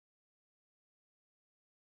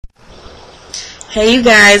Hey you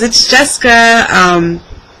guys, it's Jessica.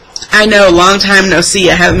 I know, long time no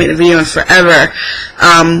see. I haven't made a video in forever.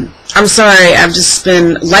 I'm sorry,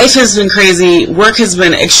 life has been crazy, work has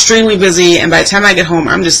been extremely busy, and by the time I get home,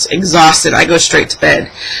 I'm just exhausted. I go straight to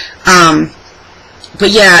bed. But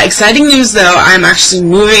yeah, exciting news though. I'm actually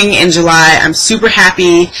moving in July. I'm super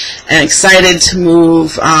happy and excited to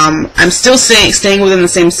move. I'm still staying within the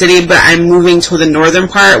same city, but I'm moving to the northern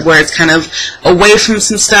part where it's kind of away from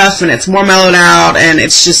some stuff and it's more mellowed out and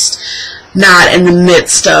it's just not in the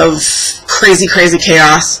midst of crazy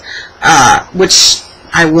chaos, which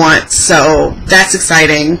I want, so that's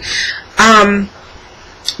exciting.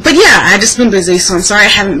 But yeah, I've just been busy, so I'm sorry I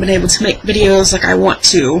haven't been able to make videos like I want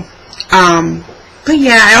to. But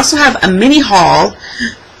yeah, I also have a mini haul.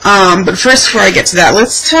 But first, before I get to that,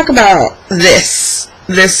 let's talk about this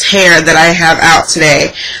hair that I have out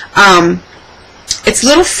today. It's a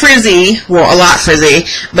little frizzy, well, a lot frizzy,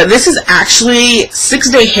 but this is actually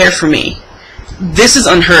 6-day hair for me. This is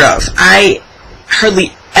unheard of. I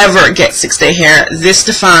hardly ever get 6-day hair this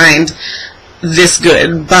defined, this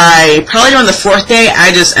good. By probably on the 4th day,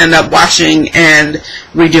 I just end up washing and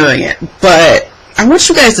redoing it. But I want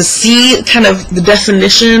you guys to see kind of the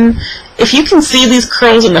definition. If you can see these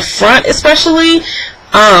curls in the front especially,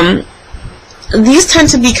 these tend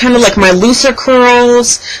to be kind of like my looser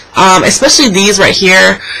curls, especially these right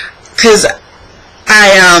here, because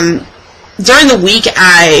during the week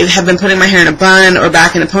I have been putting my hair in a bun or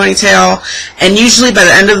back in a ponytail, and usually by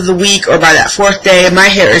the end of the week or by that 4th day, my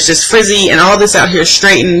hair is just frizzy and all this out here is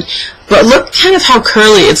straightened. But look kind of how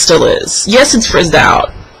curly it still is. Yes, it's frizzed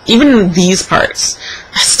out. Even in these parts,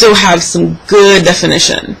 I still have some good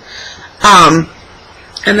definition. And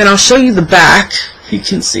then I'll show you the back, if you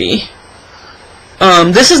can see.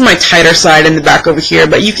 This is my tighter side in the back over here,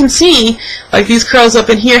 but you can see, like, these curls up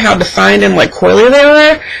in here, how defined and, like, coily they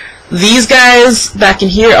are. These guys back in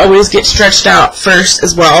here always get stretched out first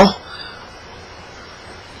as well.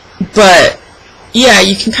 But, yeah,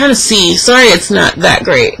 you can kind of see. Sorry it's not that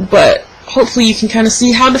great, but hopefully you can kind of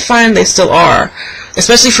see how defined they still are,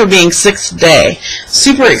 especially for being 6th day.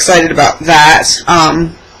 Super excited about that.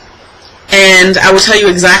 And I will tell you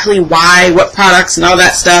exactly why, what products, and all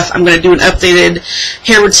that stuff. I'm going to do an updated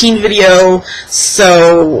hair routine video,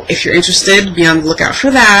 so if you're interested, be on the lookout for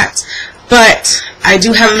that. But I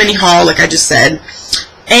do have a mini haul, like I just said.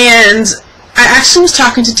 And I actually was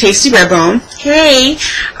talking to Tasty Redbone. Hey!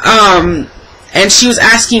 And she was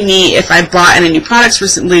asking me if I bought any new products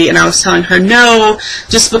recently, and I was telling her no,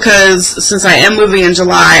 just because since I am moving in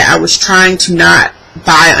July, I was trying to not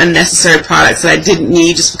buy unnecessary products that I didn't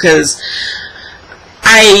need, just because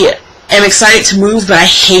I am excited to move, but I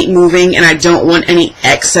hate moving, and I don't want any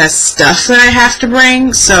excess stuff that I have to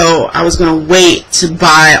bring, so I was going to wait to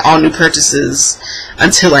buy all new purchases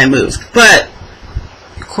until I moved. But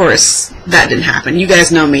of course, that didn't happen. You guys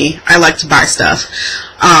know me. I like to buy stuff.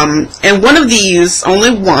 And one of these, only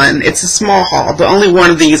one, it's a small haul, but only one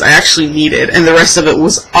of these I actually needed, and the rest of it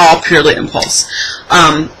was all purely impulse.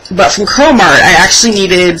 But from Curl Mart, I actually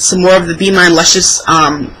needed some more of the Be Mine Luscious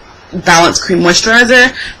Balance Cream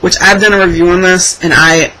Moisturizer, which I've done a review on this, and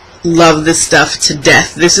I love this stuff to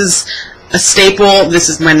death. This is a staple. This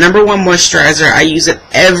is my #1 moisturizer. I use it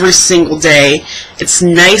every single day. It's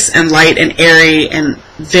nice and light and airy and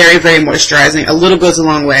very moisturizing. A little goes a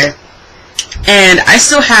long way. And I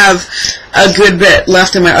still have a good bit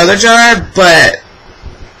left in my other jar, but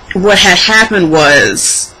what had happened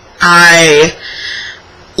was I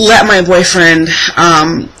let my boyfriend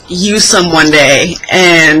use some one day,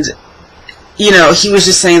 and you know, he was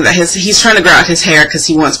just saying that he's trying to grow out his hair because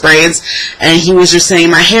he wants braids, and he was just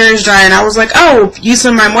saying my hair is dry, and I was like, oh, use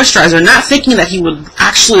some of my moisturizer, not thinking that he would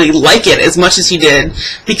actually like it as much as he did,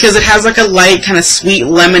 because it has like a light kind of sweet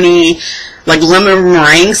lemony, like lemon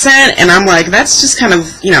meringue scent, and I'm like, that's just kind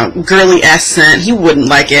of, you know, girly-ass scent. He wouldn't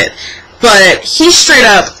like it. But he straight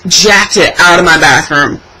up jacked it out of my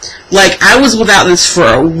bathroom. Like, I was without this for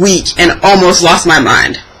a week and almost lost my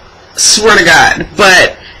mind. Swear to God.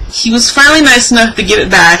 But he was finally nice enough to get it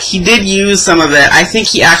back. He did use some of it. I think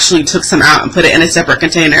he actually took some out and put it in a separate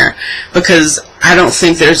container, because I don't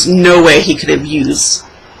think there's no way he could have used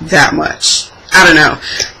that much. I don't know.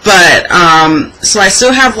 But, so I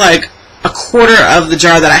still have like a quarter of the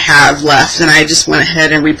jar that I have left, and I just went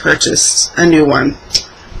ahead and repurchased a new one.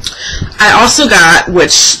 I also got,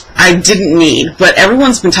 which I didn't need, but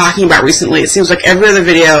everyone's been talking about recently, it seems like every other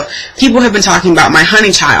video, people have been talking about my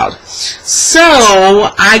Honey Child. So,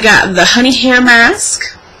 I got the Honey Hair Mask,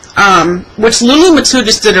 which Lulu Matu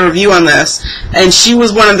just did a review on this, and she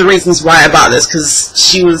was one of the reasons why I bought this, because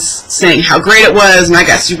she was saying how great it was, and I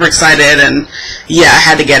got super excited, and yeah, I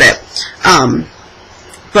had to get it.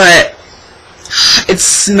 but it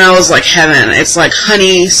smells like heaven. It's like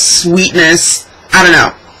honey, sweetness, I don't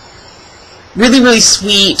know. Really, really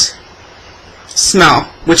sweet smell,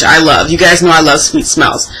 which I love. You guys know I love sweet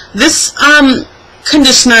smells. This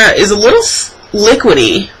conditioner is a little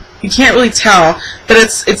liquidy. You can't really tell, but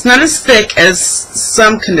it's not as thick as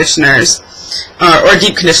some conditioners, or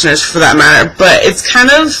deep conditioners for that matter, but it's kind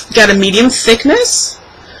of got a medium thickness.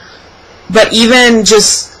 But even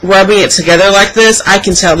just rubbing it together like this, I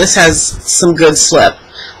can tell this has some good slip.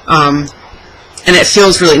 And it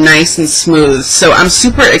feels really nice and smooth. So I'm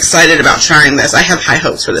super excited about trying this. I have high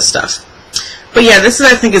hopes for this stuff. But yeah, this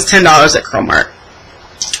is, I think, is $10 at Crowmart.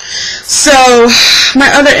 So my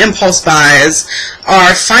other impulse buys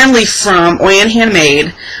are finally from Oyen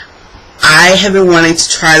Handmade. I have been wanting to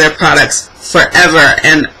try their products forever,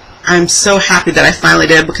 and I'm so happy that I finally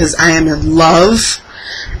did because I am in love.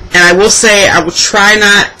 And I will say I will try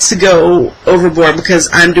not to go overboard because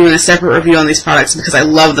I'm doing a separate review on these products because I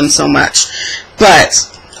love them so much.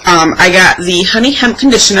 But I got the Honey Hemp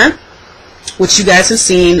Conditioner, which you guys have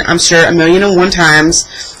seen, I'm sure, 1,000,001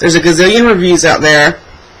 times. There's a gazillion reviews out there.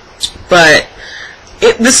 But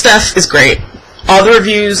this stuff is great. All the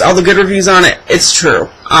reviews, all the good reviews on it, it's true.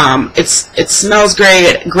 It smells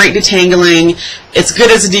great, great detangling. It's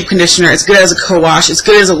good as a deep conditioner. It's good as a co-wash. It's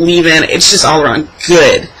good as a leave-in. It's just all around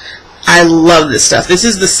good. I love this stuff. This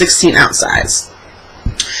is the 16-ounce size.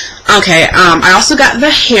 Okay, I also got the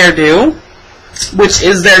Hairdo, which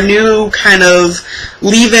is their new kind of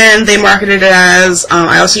leave-in. They marketed it as.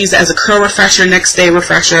 I also use it as a curl refresher, next day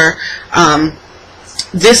refresher.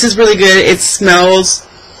 This is really good. It smells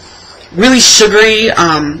really sugary.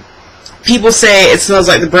 People say it smells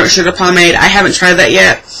like the burnt sugar pomade. I haven't tried that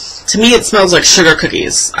yet. To me, it smells like sugar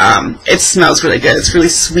cookies. It smells really good. It's really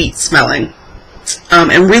sweet smelling.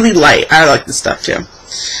 And really light. I like this stuff too.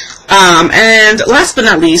 And last but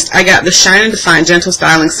not least, I got the Shine and Define Gentle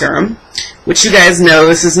Styling Serum, which you guys know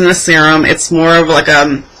this isn't a serum. It's more of like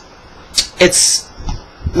it's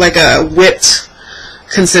like a whipped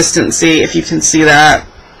consistency, if you can see that.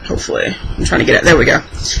 Hopefully. I'm trying to get it. There we go.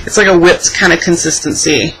 It's like a whipped kind of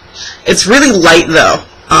consistency. It's really light though.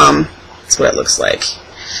 That's what it looks like.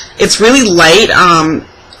 It's really light.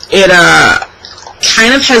 It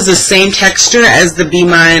kind of has the same texture as the Be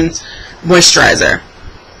Mine moisturizer.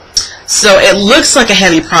 So it looks like a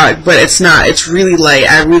heavy product, but it's not. It's really light.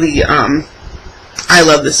 I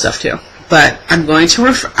love this stuff too. But I'm going to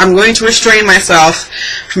restrain myself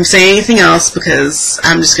from saying anything else because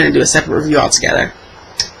I'm just going to do a separate review altogether.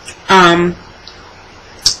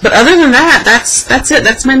 But other than that, that's it.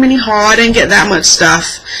 That's my mini haul. I didn't get that much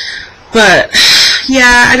stuff. But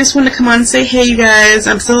yeah, I just wanted to come on and say, hey you guys,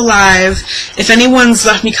 I'm still alive. If anyone's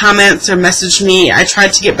left me comments or messaged me, I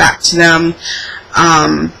tried to get back to them.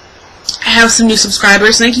 I have some new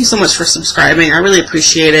subscribers. Thank you so much for subscribing. I really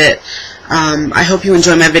appreciate it. I hope you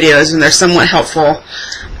enjoy my videos and they're somewhat helpful.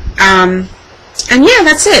 And yeah,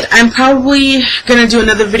 that's it. I'm probably going to do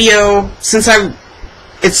another video since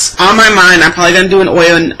it's on my mind. I'm probably going to do an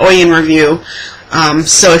Oyen review.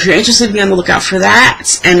 So if you're interested, be on the lookout for that.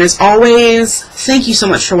 And as always, thank you so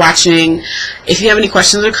much for watching. If you have any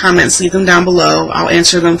questions or comments, leave them down below. I'll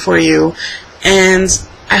answer them for you. And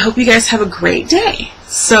I hope you guys have a great day.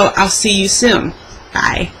 So I'll see you soon.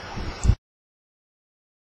 Bye.